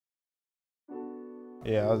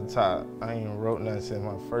Yeah, I was top. I ain't wrote nothing since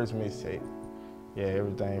my first mixtape. Yeah,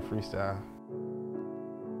 everything freestyle.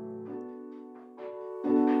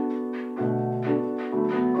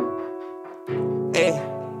 Hey,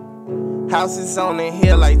 houses on the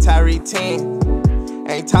hill like Tyree 10.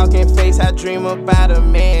 Ain't talking face, I dream about a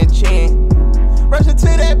man chin. Rushing to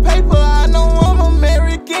that paper, I know I'm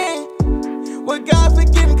American. What God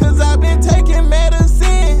forgive me, cause I've been taking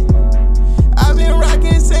medicine. I've been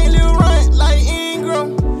rocking St. Laurent like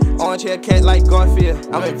Ingram. Orange hair cat like Garfield.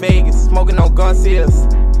 I'm in Vegas, smoking on Garcias.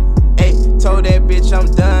 Ayy, told that bitch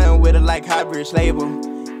I'm done with her like Hybridge label.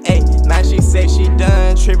 Ayy, now she say she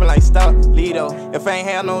done tripping like Lido. If I ain't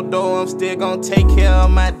have no dough, I'm still gon' take care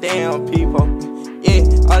of my damn people. Yeah,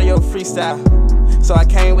 audio freestyle, so I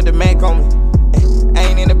came with the Mac on me. I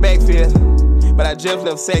ain't in the backfield, but I just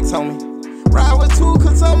left sex on me. Ride with two,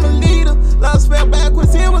 cause I'm a leader. Love spell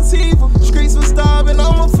backwards, it was evil. Streets was starving,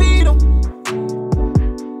 I'ma feed them.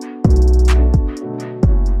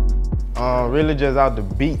 Really just out the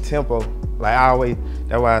beat tempo. Like I always,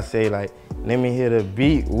 that's why I say like, let me hear the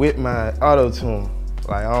beat with my auto-tune.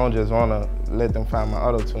 Like I don't just wanna let them find my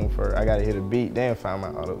auto-tune first. I gotta hear the beat, then find my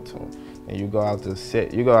auto-tune. And you go out the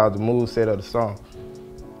set, you go out the mood set of the song.